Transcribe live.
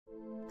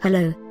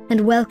Hello,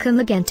 and welcome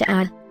again to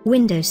our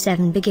Windows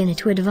 7 Beginner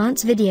to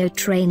Advanced video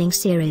training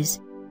series.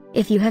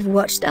 If you have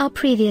watched our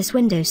previous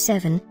Windows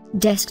 7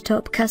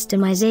 desktop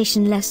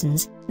customization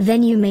lessons,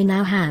 then you may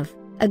now have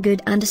a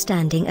good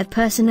understanding of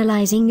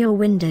personalizing your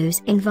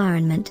Windows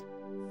environment.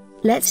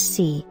 Let's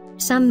see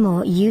some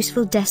more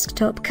useful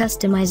desktop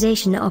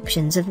customization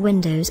options of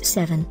Windows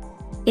 7.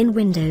 In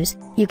Windows,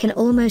 you can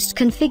almost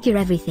configure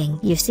everything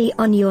you see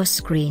on your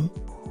screen.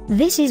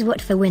 This is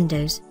what for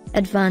Windows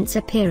Advanced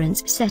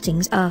Appearance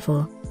settings are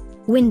for.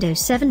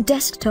 Windows 7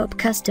 Desktop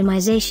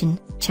Customization,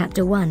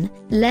 Chapter 1,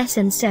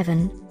 Lesson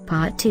 7,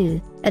 Part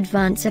 2,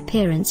 Advanced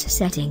Appearance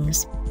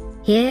Settings.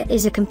 Here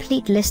is a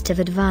complete list of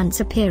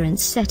advanced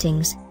appearance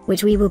settings,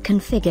 which we will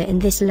configure in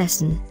this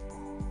lesson.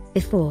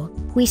 Before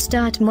we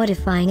start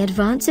modifying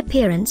advanced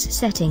appearance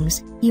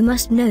settings, you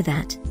must know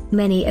that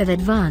many of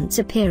advanced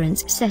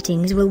appearance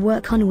settings will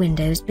work on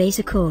Windows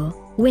Basic or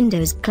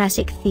Windows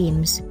Classic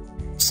themes.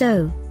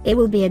 So, it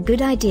will be a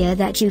good idea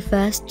that you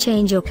first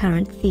change your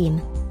current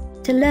theme.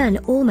 To learn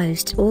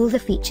almost all the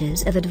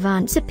features of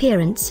advanced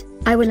appearance,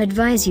 I will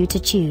advise you to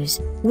choose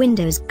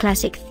Windows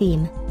Classic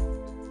theme.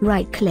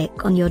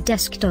 Right-click on your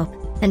desktop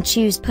and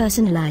choose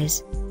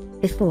Personalize.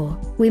 Before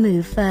we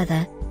move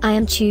further, I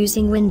am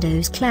choosing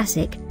Windows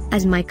Classic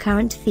as my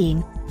current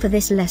theme for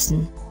this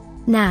lesson.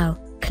 Now,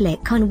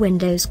 click on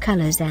Windows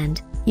Colors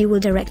and you will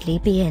directly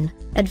be in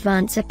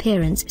Advanced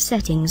Appearance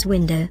Settings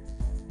window.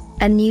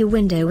 A new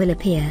window will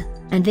appear,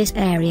 and this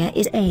area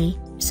is a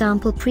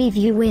sample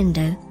preview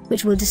window,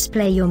 which will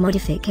display your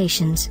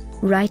modifications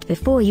right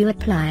before you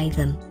apply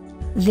them.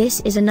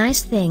 This is a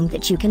nice thing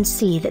that you can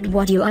see that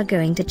what you are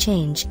going to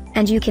change,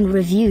 and you can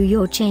review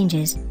your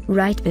changes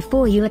right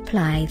before you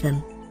apply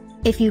them.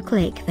 If you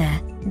click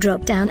the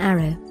drop-down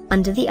arrow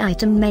under the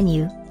item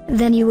menu,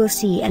 then you will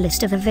see a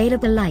list of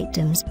available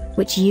items,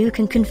 which you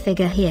can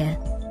configure here.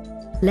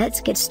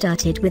 Let's get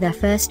started with our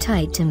first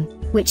item,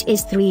 which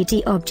is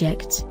 3D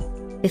objects.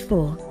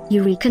 Before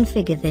you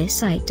reconfigure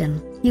this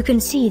item, you can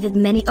see that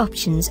many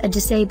options are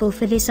disabled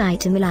for this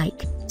item,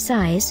 like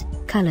size,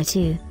 color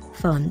to,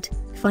 font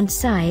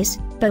size,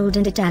 bold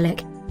and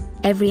italic.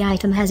 Every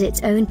item has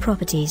its own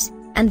properties,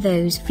 and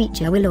those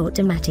features will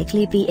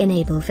automatically be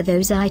enabled for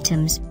those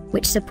items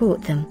which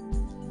support them.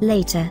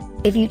 Later,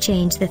 if you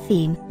change the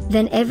theme,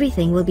 then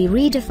everything will be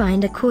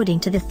redefined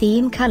according to the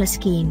theme color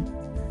scheme.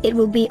 It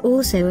will be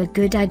also a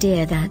good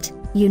idea that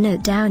you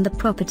note down the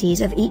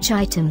properties of each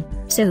item,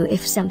 so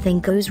if something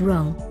goes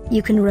wrong,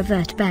 you can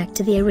revert back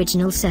to the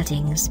original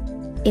settings.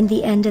 In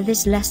the end of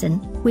this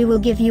lesson, we will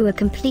give you a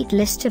complete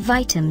list of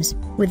items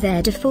with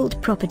their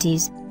default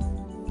properties.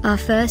 Our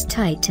first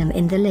item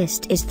in the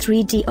list is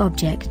 3D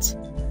objects.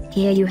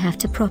 Here you have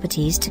two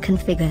properties to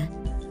configure.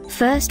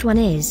 First one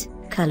is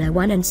color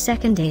 1 and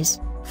second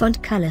is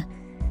font color.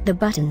 The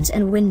buttons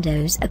and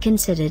windows are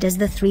considered as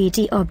the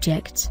 3D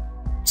objects.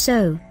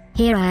 So,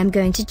 here I am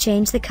going to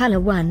change the color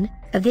 1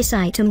 of this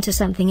item to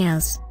something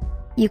else.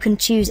 You can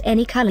choose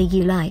any color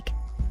you like.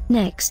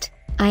 Next,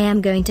 I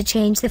am going to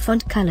change the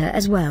font color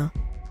as well.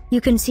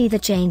 You can see the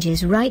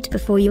changes right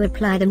before you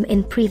apply them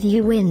in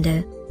preview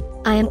window.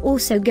 I am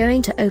also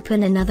going to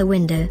open another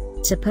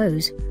window,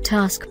 suppose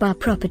taskbar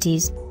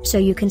properties, so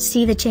you can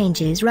see the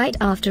changes right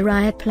after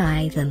I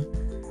apply them.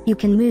 You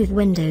can move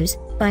windows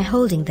by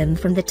holding them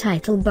from the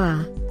title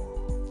bar.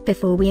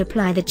 Before we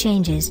apply the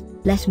changes,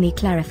 let me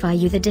clarify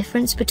you the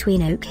difference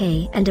between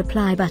OK and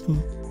Apply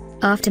button.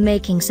 After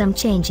making some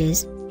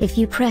changes, if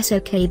you press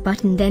OK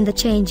button, then the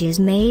changes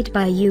made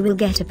by you will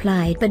get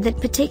applied, but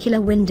that particular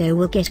window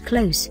will get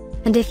closed,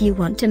 and if you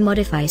want to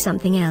modify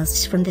something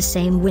else from the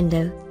same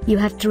window, you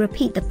have to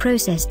repeat the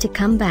process to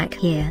come back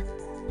here.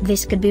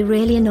 This could be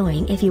really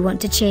annoying if you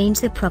want to change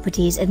the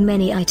properties of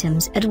many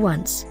items at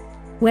once.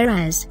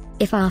 Whereas,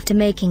 if after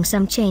making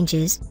some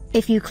changes,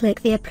 if you click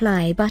the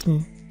Apply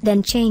button,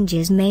 then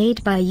changes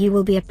made by you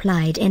will be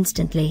applied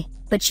instantly,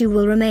 but you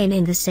will remain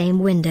in the same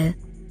window.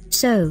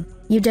 So,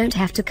 you don't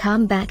have to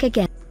come back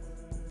again.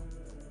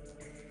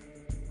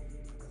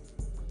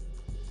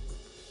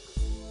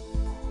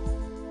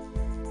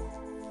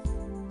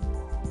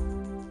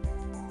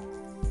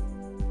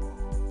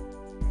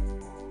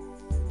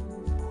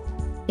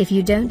 If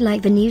you don't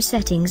like the new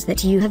settings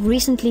that you have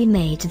recently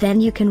made, then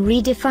you can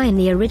redefine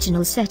the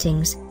original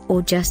settings,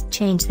 or just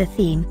change the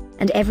theme,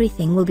 and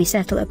everything will be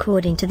settled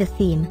according to the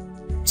theme.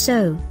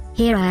 So,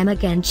 here I am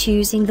again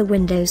choosing the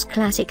Windows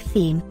Classic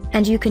theme,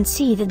 and you can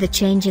see that the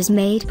changes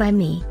made by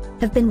me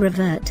have been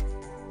reverted.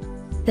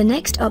 The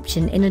next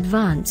option in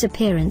Advanced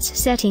Appearance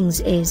Settings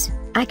is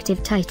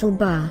Active Title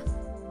Bar.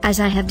 As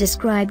I have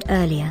described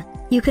earlier,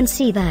 you can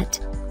see that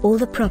all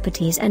the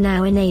properties are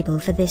now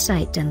enabled for this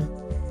item.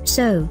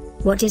 So,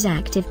 what is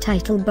Active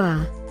Title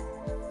Bar?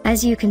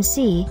 As you can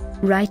see,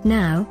 right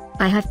now,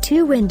 I have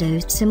two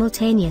windows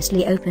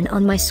simultaneously open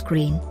on my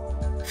screen.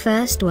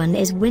 First one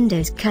is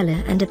Windows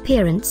Color and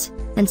Appearance,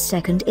 and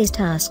second is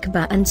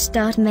Taskbar and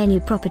Start Menu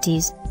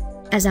Properties.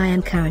 As I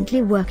am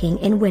currently working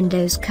in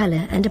Windows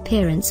Color and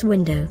Appearance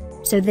window,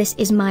 So this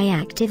is my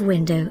active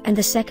window, and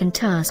the second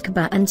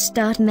taskbar and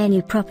Start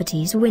Menu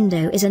Properties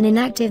window is an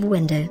inactive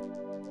window.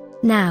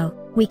 Now,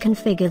 we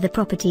configure the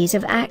properties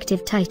of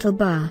active title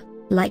bar,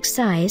 like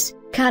size,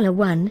 color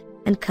 1,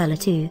 and color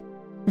 2.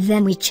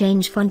 Then we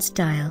change font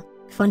style,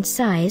 font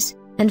size,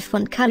 and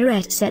font color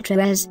etc.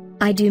 As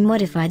I do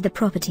modified the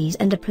properties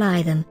and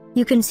apply them,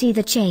 you can see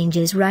the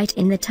changes right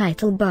in the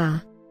title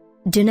bar.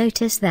 Do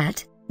notice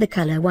that the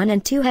color 1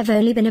 and 2 have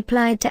only been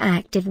applied to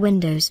active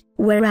windows,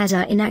 whereas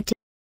our inactive.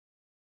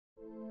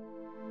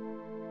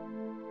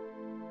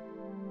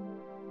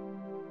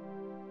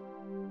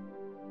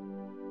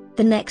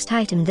 The next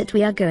item that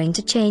we are going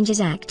to change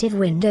is active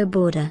window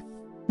border.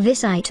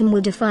 This item will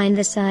define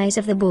the size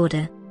of the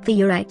border for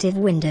your active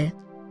window.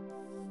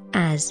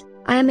 As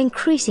I am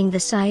increasing the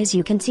size,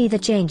 you can see the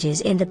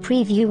changes in the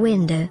preview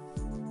window.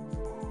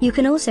 You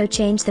can also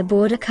change the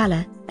border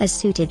color as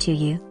suited to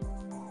you.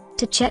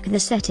 To check the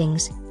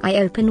settings, I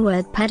open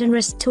WordPad and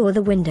restore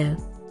the window.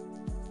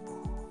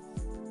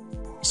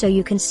 So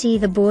you can see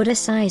the border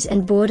size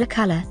and border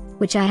color,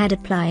 which I had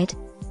applied.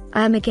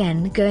 I am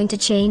again going to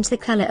change the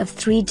color of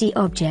 3D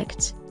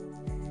objects.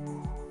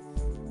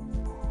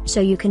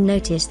 So you can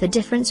notice the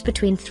difference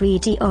between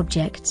 3D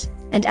objects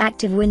and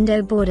active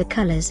window border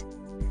colors.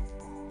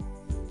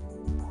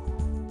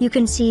 You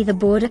can see the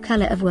border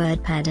color of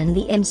WordPad and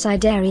the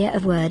inside area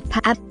of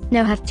WordPad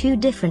now have two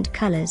different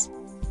colors.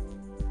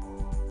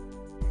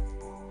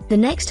 The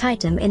next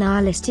item in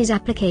our list is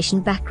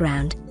application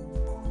background.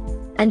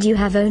 And you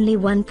have only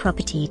one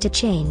property to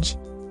change.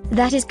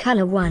 That is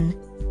color 1.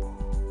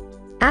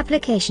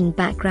 Application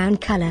background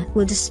color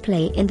will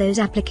display in those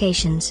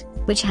applications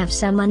which have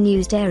some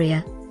unused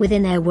area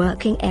within their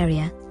working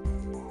area.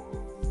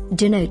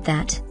 Do note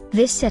that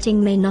this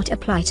setting may not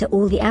apply to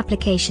all the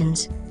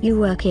applications you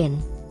work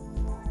in.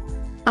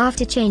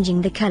 After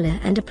changing the color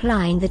and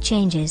applying the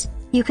changes,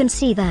 you can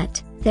see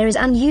that there is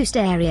unused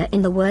area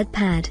in the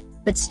WordPad,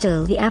 but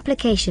still the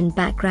application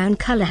background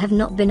color have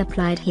not been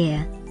applied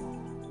here.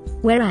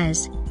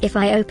 Whereas, if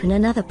I open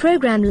another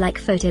program like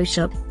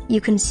Photoshop,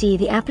 you can see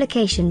the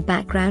application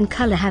background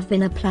color have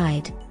been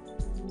applied.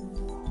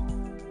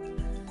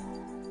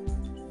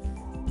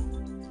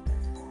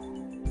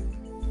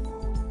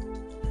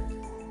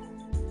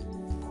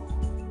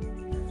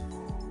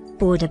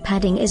 Border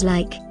padding is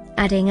like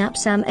adding up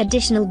some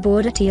additional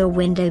border to your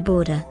window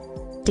border.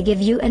 To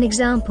give you an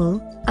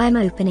example, I'm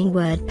opening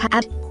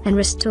WordPad and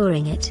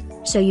restoring it,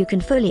 so you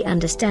can fully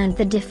understand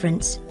the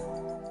difference.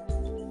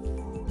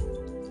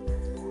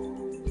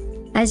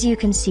 As you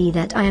can see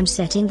that I am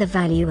setting the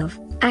value of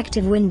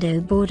active window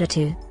border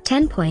to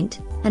 10 point,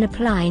 and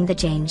applying the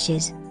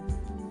changes.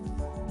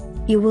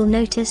 You will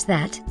notice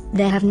that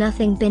there have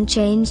nothing been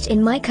changed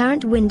in my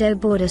current window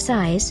border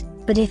size,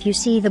 but if you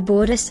see the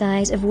border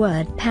size of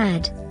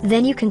WordPad,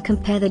 then you can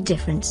compare the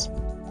difference.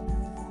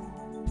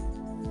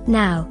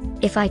 Now,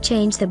 if I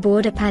change the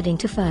border padding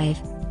to 5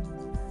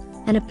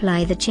 and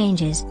apply the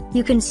changes,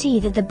 you can see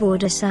that the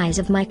border size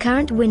of my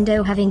current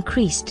window have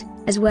increased,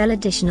 as well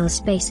additional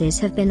spaces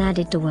have been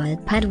added to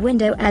WordPad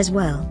window as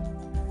well.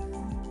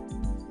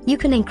 You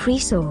can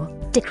increase or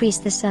decrease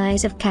the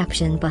size of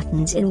caption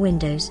buttons in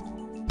Windows.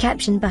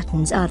 Caption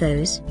buttons are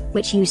those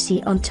which you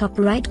see on top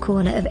right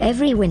corner of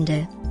every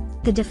window.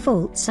 The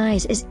default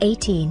size is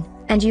 18,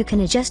 and you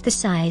can adjust the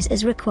size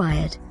as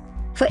required.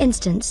 For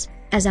instance,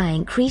 as I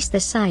increase the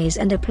size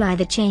and apply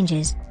the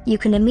changes, you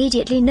can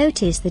immediately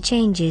notice the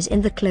changes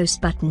in the close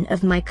button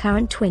of my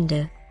current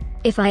window.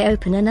 If I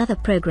open another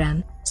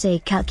program, say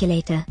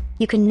Calculator,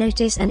 you can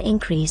notice an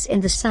increase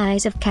in the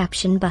size of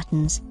caption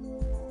buttons.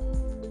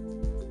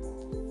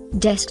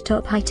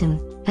 Desktop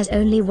item has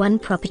only one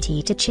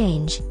property to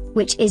change,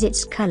 which is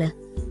its color.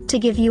 To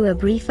give you a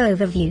brief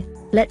overview,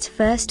 let's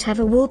first have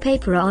a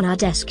wallpaper on our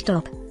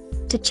desktop.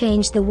 To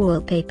change the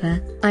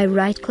wallpaper, I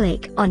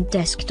right-click on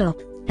Desktop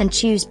and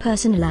choose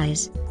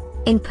Personalize.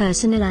 In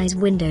Personalize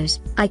Windows,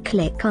 I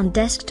click on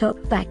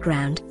Desktop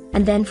Background,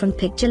 and then from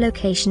Picture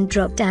Location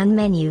drop-down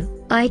menu,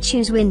 I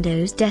choose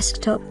Windows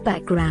Desktop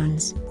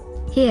Backgrounds.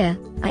 Here,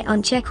 I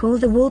uncheck all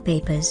the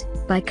wallpapers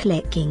by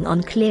clicking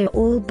on Clear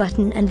All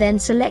button and then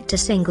select a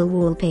single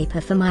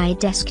wallpaper for my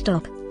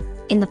desktop.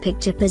 In the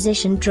Picture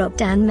Position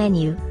drop-down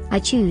menu, I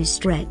choose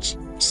Stretch.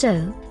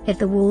 So, if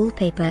the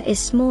wallpaper is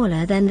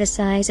smaller than the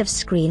size of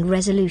screen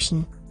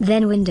resolution,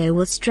 then Windows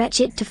will stretch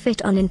it to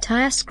fit on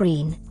entire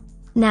screen.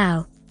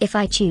 Now, if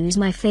I choose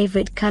my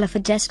favorite color for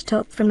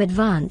desktop from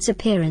Advanced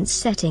Appearance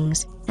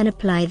Settings, and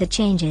apply the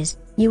changes,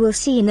 you will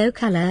see no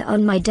color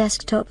on my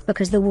desktop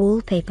because the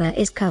wallpaper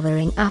is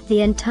covering up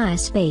the entire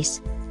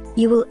space.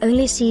 You will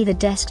only see the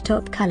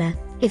desktop color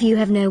if you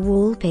have no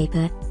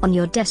wallpaper on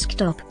your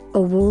desktop,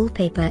 or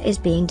wallpaper is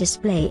being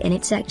displayed in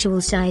its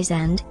actual size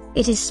and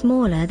it is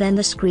smaller than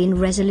the screen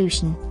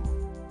resolution.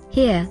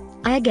 Here,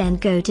 I again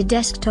go to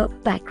Desktop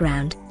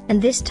Background,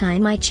 and this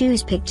time I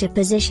choose Picture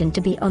Position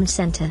to be on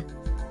center.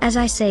 As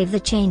I save the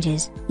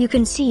changes, you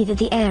can see that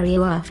the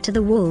area after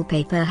the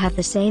wallpaper have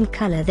the same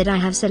color that I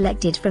have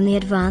selected from the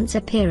Advanced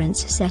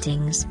Appearance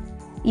Settings.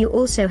 You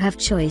also have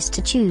choice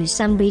to choose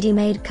some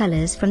ready-made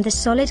colors from the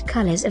solid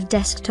colors of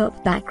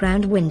desktop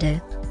background window.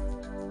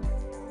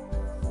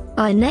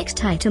 Our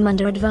next item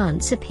under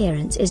Advanced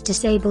Appearance is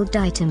Disabled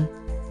Item.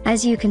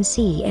 As you can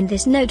see in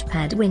this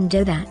notepad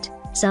window that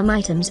some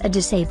items are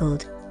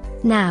disabled.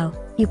 Now,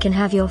 you can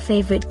have your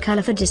favorite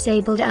color for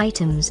disabled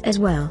items as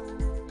well.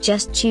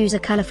 Just choose a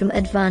color from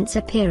Advanced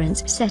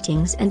Appearance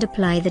settings and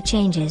apply the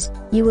changes.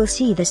 You will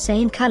see the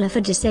same color for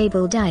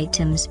disabled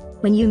items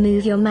when you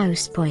move your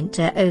mouse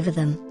pointer over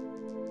them.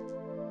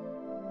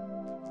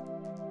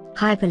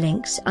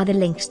 Hyperlinks are the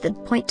links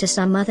that point to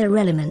some other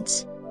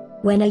elements.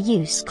 When a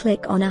user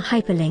clicks on a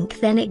hyperlink,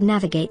 then it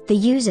navigates the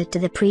user to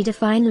the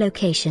predefined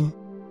location.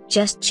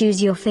 Just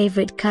choose your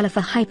favorite color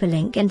for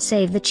hyperlink and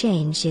save the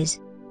changes.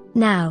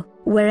 Now,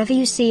 wherever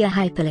you see a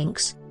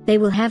hyperlinks, they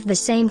will have the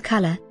same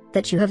color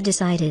that you have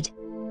decided.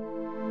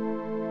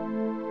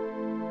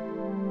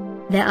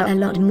 There are a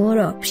lot more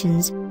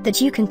options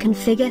that you can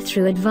configure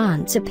through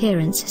Advanced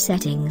Appearance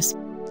settings.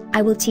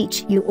 I will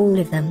teach you all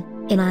of them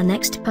in our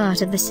next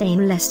part of the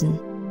same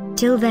lesson.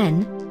 Till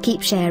then,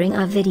 keep sharing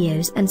our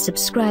videos and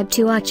subscribe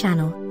to our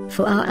channel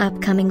for our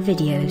upcoming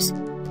videos.